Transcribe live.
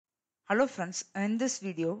Hello friends, in this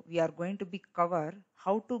video we are going to be cover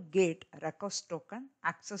how to get request token,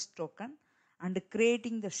 access token and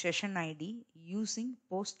creating the session ID using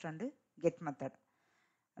post and get method.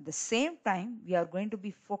 At the same time we are going to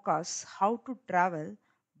be focus how to travel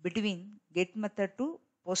between get method to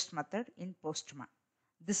post method in Postman.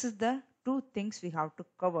 This is the two things we have to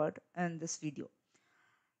cover in this video.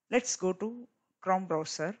 Let's go to Chrome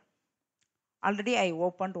browser. Already I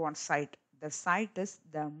opened one site. The site is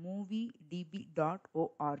the moviedb.org.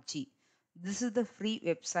 This is the free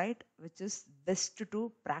website which is best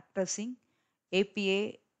to practicing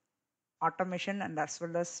API automation and as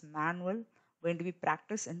well as manual going to be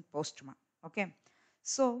practiced in Postman. Okay.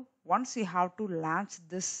 So once you have to launch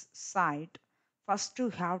this site, first you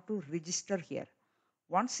have to register here.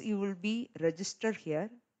 Once you will be registered here,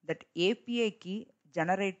 that API key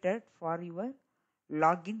generated for your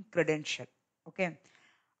login credential. Okay,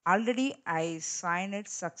 already I signed it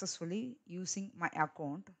successfully using my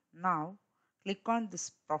account. Now click on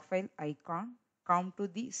this profile icon, come to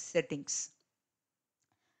the settings.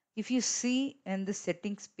 If you see in the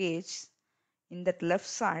settings page, in that left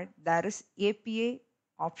side there is API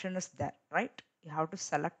option is there, right? You have to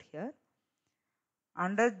select here.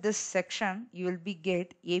 Under this section you will be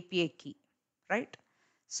get API key, right?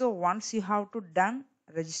 So once you have to done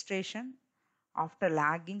registration, after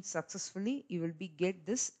logging successfully you will be get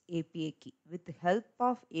this API key. With the help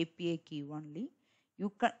of API key only you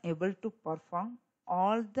can able to perform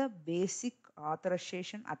all the basic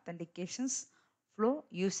authorization authentications flow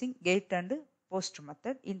using get and post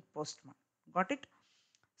method in Postman. Got it?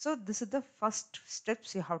 So this is the first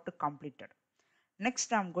steps you have to complete it.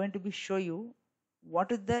 Next I'm going to be show you what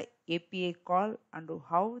is the API call and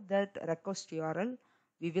how that request URL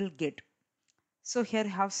we will get. So here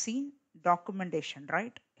you have seen documentation,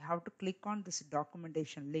 right? You have to click on this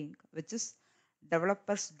documentation link which is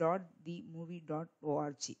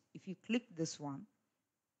developers.themovie.org. If you click this one,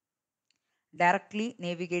 directly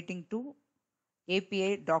navigating to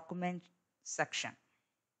API document section.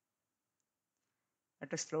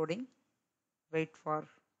 It is loading. Wait for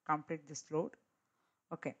complete this load.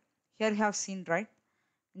 Okay, here you have seen, right?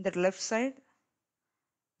 In the left side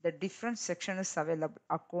the different section is available: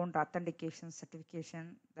 account, authentication,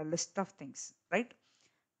 certification, the list of things, right?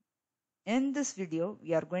 In this video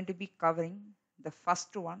we are going to be covering the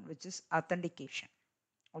first one, which is authentication.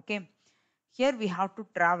 Okay, here we have to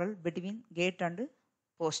travel between get and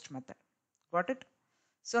post method. Got it?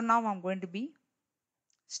 So now I'm going to be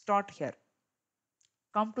start here.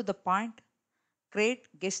 Come to the point, create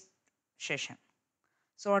guest session.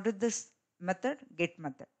 So what is this method? Get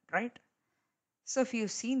method, right? So if you've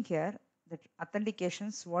seen here that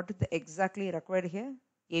authentications, what is the exactly required here?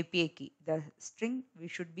 API key, the string we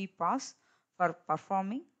should be passed for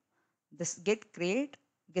performing this get create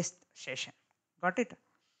guest session. Got it?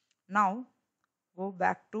 Now go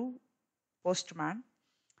back to Postman.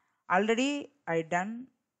 Already I done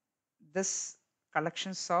this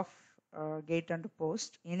collections of get and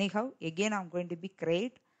post. Anyhow, again I'm going to be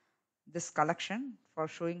create this collection for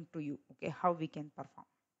showing to you, okay, how we can perform.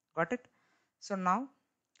 Got it? So now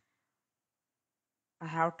I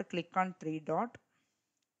have to click on three dot,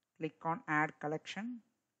 click on add collection,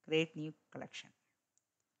 create new collection.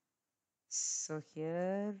 So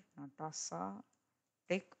here NATASA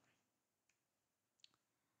take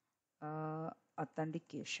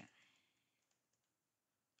authentication.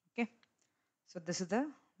 Okay, so this is the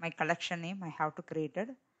my collection name I have to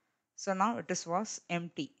created. So now it is was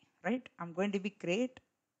empty, right? I'm going to be create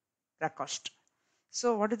request.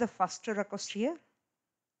 So what is the first request here?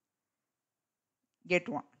 Get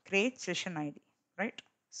one, create session ID, right?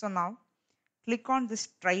 So now click on this,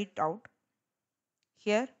 try it out.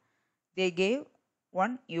 Here they gave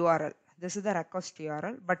one URL. This is the request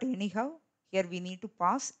URL, but anyhow here we need to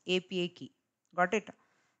pass API key. Got it?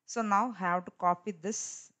 So now I have to copy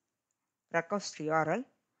this request URL,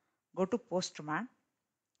 go to Postman.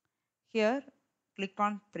 Here click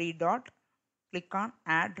on three dot, click on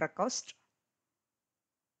add request.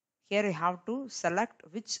 Here you have to select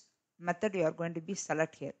which method you are going to be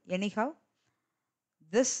select here. Anyhow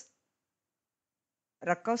this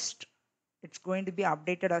request, it's going to be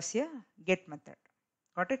updated as a get method.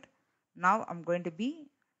 Got it? Now I'm going to be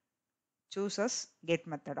choose as get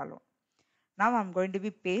method alone. Now I'm going to be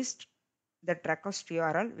paste that request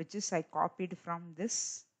URL which is I copied from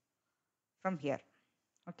this, from here.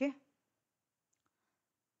 Okay,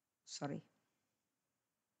 sorry.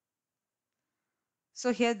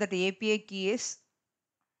 So here that API key is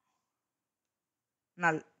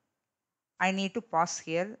null. I need to pass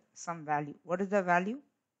here some value. What is the value?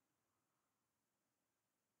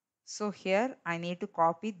 So here I need to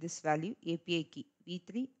copy this value API key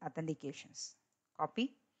v3 authentications.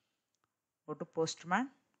 Copy, go to Postman.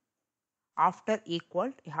 After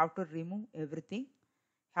equal, you have to remove everything.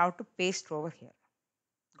 You have to paste over here.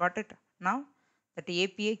 Got it? Now that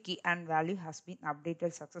API key and value has been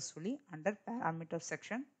updated successfully under parameter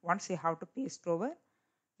section. Once you have to paste over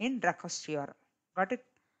in request URL. Got it?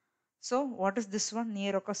 So what is this one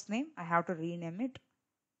near request name? I have to rename it.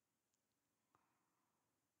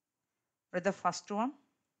 With the first one,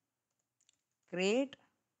 create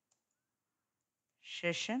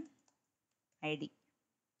session ID,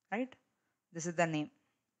 right? This is the name.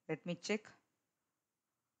 Let me check.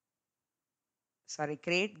 Sorry,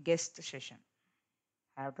 create guest session.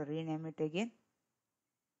 I have to rename it again.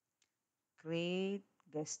 Create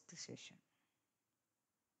guest session.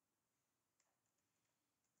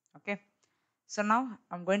 Okay. So now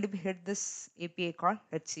I'm going to be hit this API call.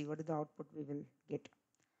 Let's see what is the output we will get.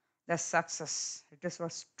 The success. It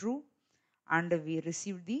was true, and we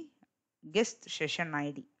received the guest session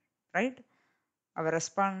ID, right? Our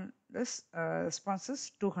response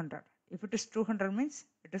is 200. If it is 200 means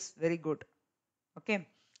it is very good. Okay.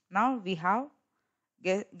 Now we have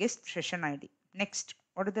guest session ID. Next,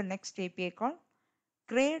 what is the next API call?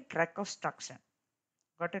 Create request action.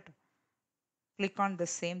 Got it? Click on the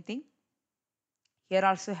same thing. Here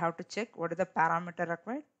also have to check what is the parameter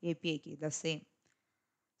required. API key, the same.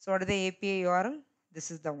 So what is the API URL? This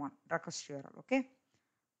is the one, request URL. Okay.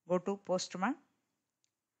 Go to Postman.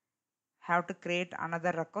 Have to create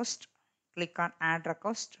another request. Click on add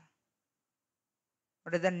request.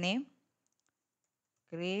 What is the name?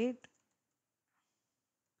 Create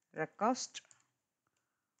request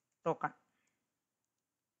token.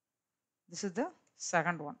 This is the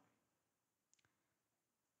second one.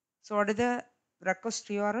 So what is the request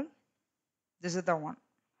URL? This is the one.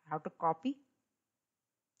 Have to copy.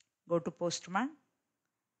 Go to Postman.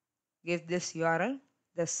 Give this URL.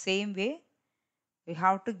 The same way we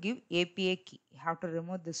have to give API key. You have to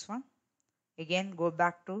remove this one. Again, go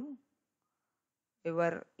back to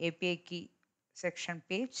your API key section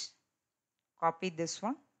page. Copy this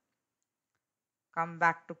one. Come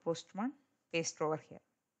back to Postman. Paste over here.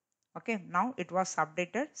 Okay, now it was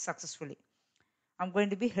updated successfully. I'm going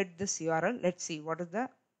to be hit this URL. Let's see what is the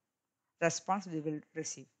response we will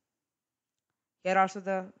receive. Here also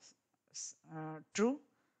the true,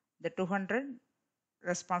 the 200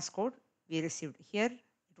 response code we received. Here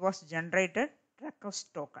it was generated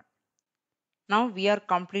request token. Now we are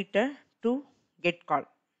completed to get call.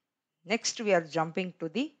 Next we are jumping to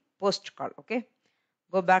the post call. Okay,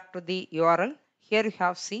 go back to the URL. Here you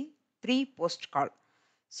have seen 3 post call.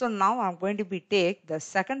 So now I'm going to be take the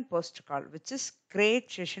second post call, which is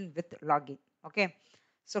create session with login. Okay,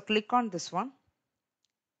 so click on this one.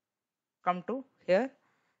 Come to here.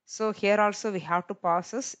 So here also we have to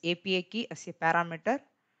pass this API key as a parameter.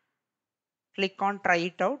 Click on try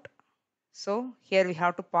it out. So here we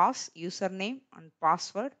have to pass username and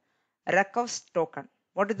password, request token.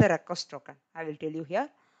 What is the request token? I will tell you here.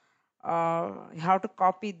 You have to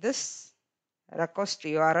copy this request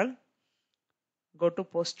URL. Go to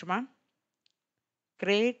Postman.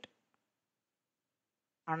 Create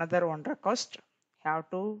another one request. You have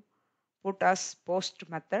to put as post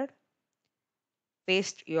method.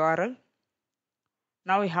 Paste URL.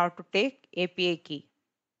 Now we have to take API key.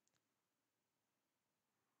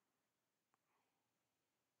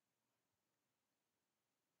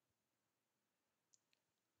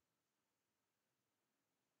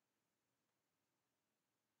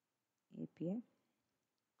 API.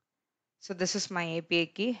 So this is my API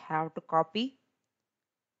key. Have to copy,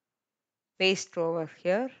 paste over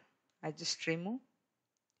here. I just remove,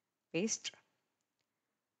 paste.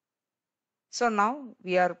 So now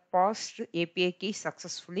we are passed API key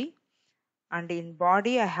successfully, and in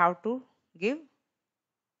body I have to give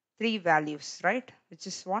 3 values, right? Which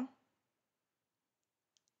is one.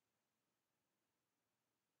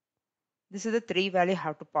 This is the 3 value I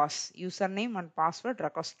have to pass: username and password,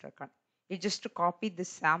 request token. You just to copy this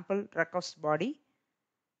sample request body.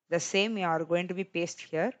 The same you are going to be paste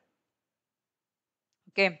here.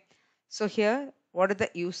 Okay. So here, what is the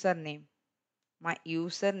username? My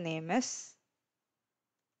username is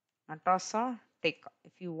NATASA Tech.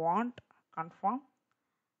 If you want, confirm.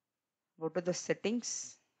 Go to the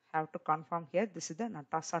settings. Have to confirm here. This is the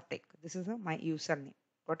NATASA Tech. This is my username.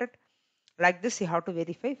 Got it? Like this, you have to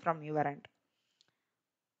verify from your end.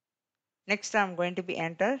 Next, I'm going to be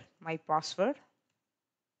enter my password.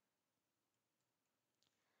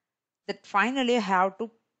 That finally I have to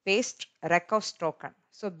paste request token.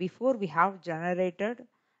 So before we have generated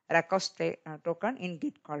request token in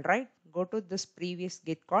get call, right? Go to this previous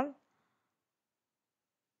get call.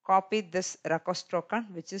 copy this request token,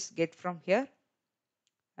 which is get from here.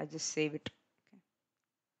 I just save it. Okay.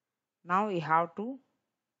 Now you have to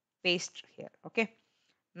paste here. Okay.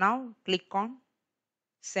 Now click on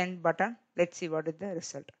send button. Let's see what is the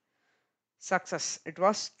result. Success. It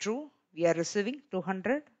was true. We are receiving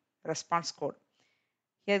 200 response code.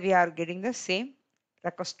 Here we are getting the same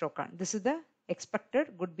request token. This is the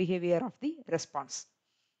expected good behavior of the response.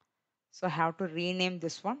 So I have to rename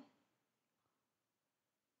this one.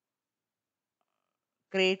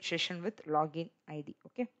 Create session with login ID.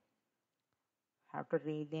 Okay. Have to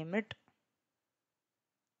rename it.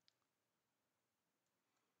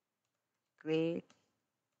 Create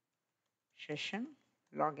session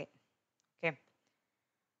login. Okay.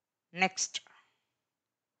 Next,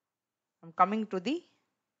 I'm coming to the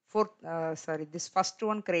this first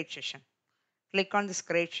one, create session. Click on this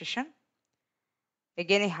create session.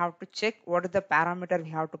 Again, I have to check what is the parameter we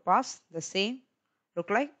have to pass. The same look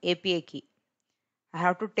like API key. I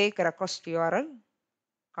have to take request URL.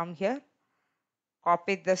 Come here,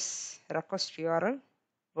 copy this request URL,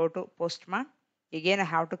 go to Postman. Again, I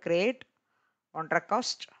have to create one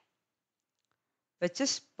request, which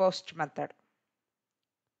is post method.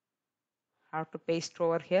 I have to paste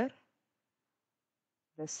over here.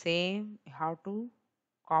 The same, you have to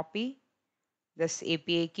copy this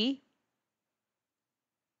API key.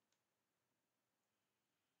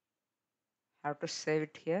 Have to save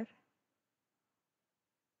it here.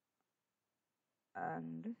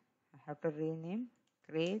 And I have to rename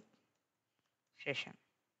create session.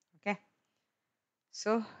 Okay.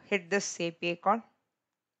 So hit this API call.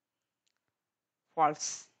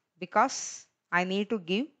 False, because I need to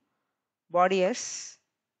give body as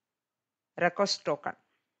request token.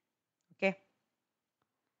 Okay.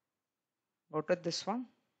 Go to this one.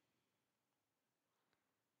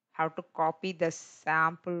 Have to copy the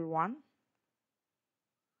sample one.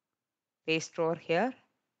 Paste over here.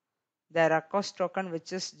 The request token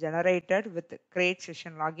which is generated with create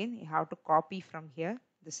session login, you have to copy from here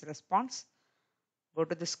this response. Go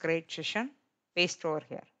to this create session, paste over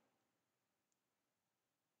here.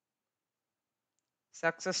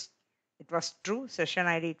 Success, it was true, session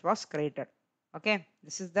ID it was created. Okay,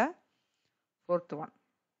 this is the fourth one.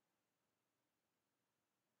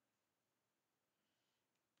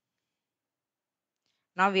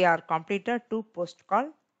 Now we are completed 2 post call.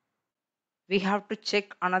 We have to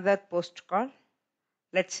check another post call.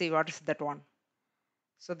 Let's see what is that one.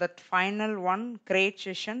 So that final one, create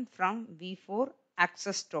session from V4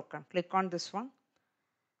 access token. Click on this one.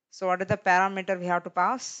 So what is the parameter we have to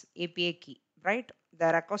pass? API key, right? The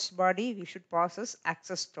request body we should pass as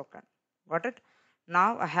access token. Got it?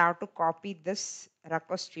 Now I have to copy this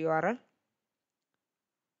request URL,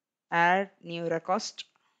 add new request,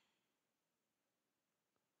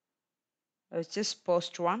 which is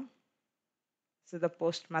post one. So the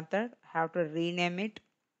post method, I have to rename it,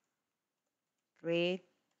 create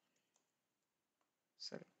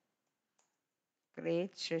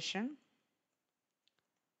session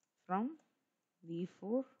from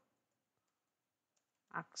V4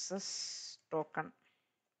 access token.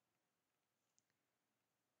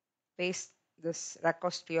 Paste this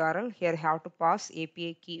request URL. Here I have to pass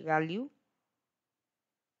API key value.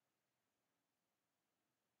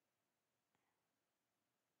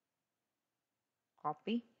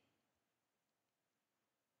 Copy.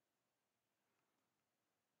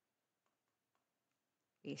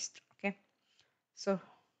 Paste. Okay. So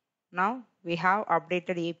now we have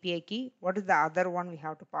updated API key. What is the other one we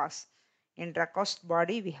have to pass? In request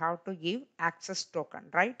body, we have to give access token,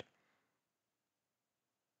 right?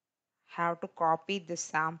 Have to copy the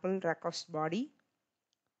sample request body.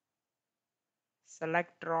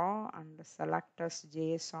 Select raw and select as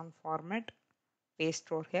JSON format.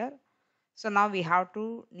 Paste over here. So now we have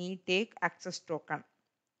to take access token.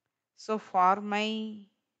 So for my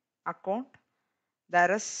account,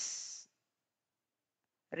 there is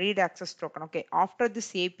read access token. Okay, after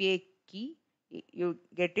this API key, you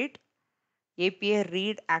get it. API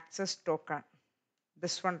read access token.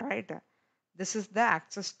 This one, right? This is the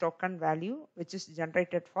access token value which is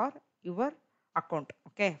generated for your account.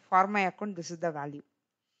 Okay, for my account, this is the value.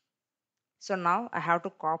 So now I have to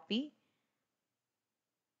copy.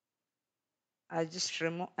 I just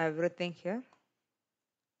remove everything here.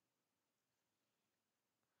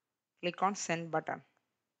 Click on send button.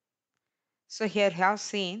 So here I have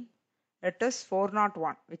seen it is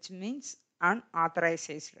 401, which means unauthorized.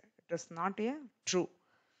 It is not a true.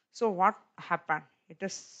 So what happened? It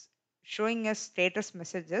is showing us status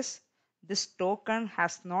messages. This token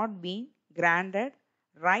has not been granted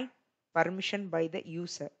right permission by the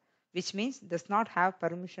user, which means does not have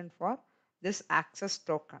permission for this access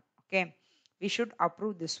token. Okay, we should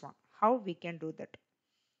approve this one. How we can do that?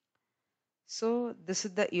 So this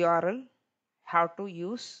is the URL how to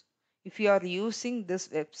use. If you are using this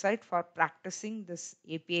website for practicing this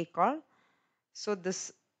API call, so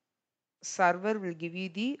this server will give you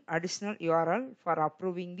the additional URL for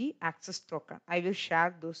approving the access token. I will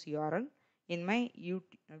share those URL in my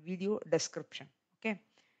YouTube video description. Okay,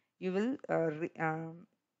 you will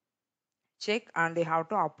check and how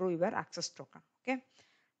to approve your access token. Okay,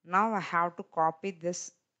 now I have to copy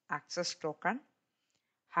this access token,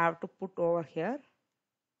 have to put over here,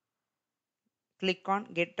 click on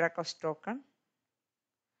get request token.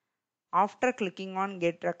 After clicking on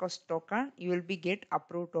get request token, you will be get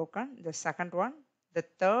approve token, the second one. The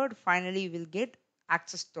third, finally you will get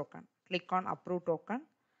access token. Click on approve token.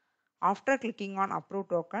 After clicking on approve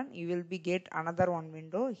token, you will be get another one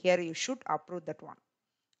window. Here you should approve that one.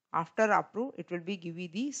 After approve, it will be give you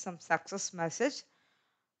the some success message.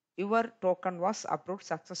 Your token was approved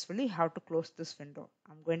successfully. How to close this window?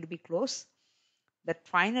 I'm going to be close. That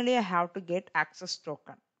finally I have to get access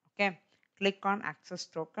token. Okay, click on access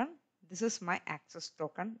token. This is my access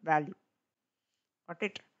token value. Got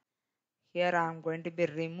it? Here I am going to be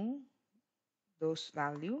remove those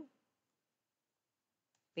value,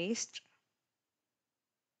 paste,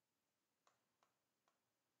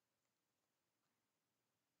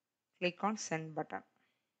 click on send button.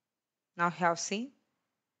 Now I have seen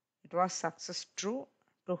it was success true,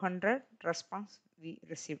 200 response we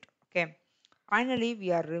received. Okay, finally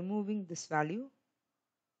we are removing this value.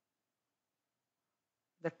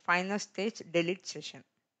 The final stage delete session.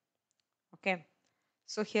 Okay,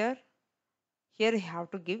 so here you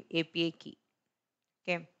have to give API key.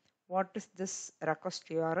 Okay, what is this request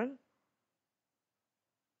URL?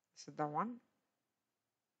 So the one.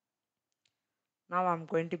 Now I'm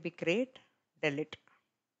going to be create delete,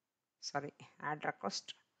 sorry, add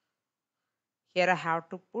request. Here I have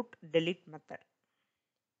to put delete method,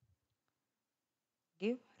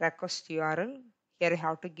 give request URL. Here I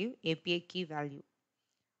have to give API key value,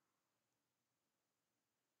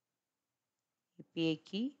 API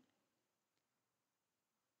key.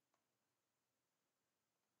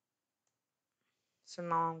 So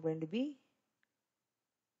now I'm going to be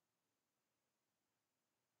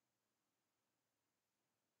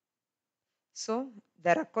so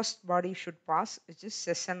the request body should pass, which is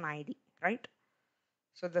session ID, right?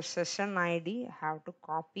 So the session ID I have to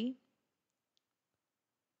copy,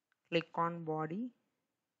 click on body,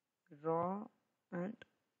 raw and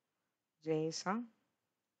JSON,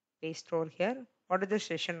 paste over here. What is the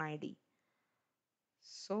session ID?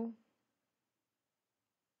 So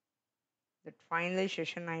that final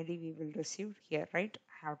session ID we will receive here, right?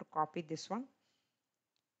 I have to copy this one,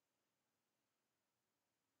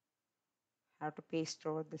 have to paste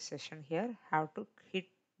over the session here, have to hit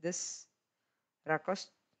this request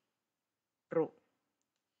true.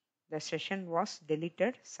 The session was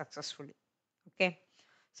deleted successfully. Okay,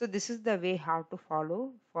 so this is the way how to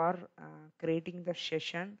follow for creating the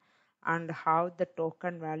session and how the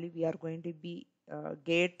token value we are going to be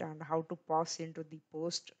get and how to pass into the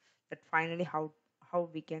post, that finally how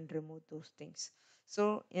we can remove those things.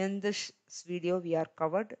 So in this video we are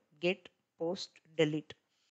covered get, post, delete.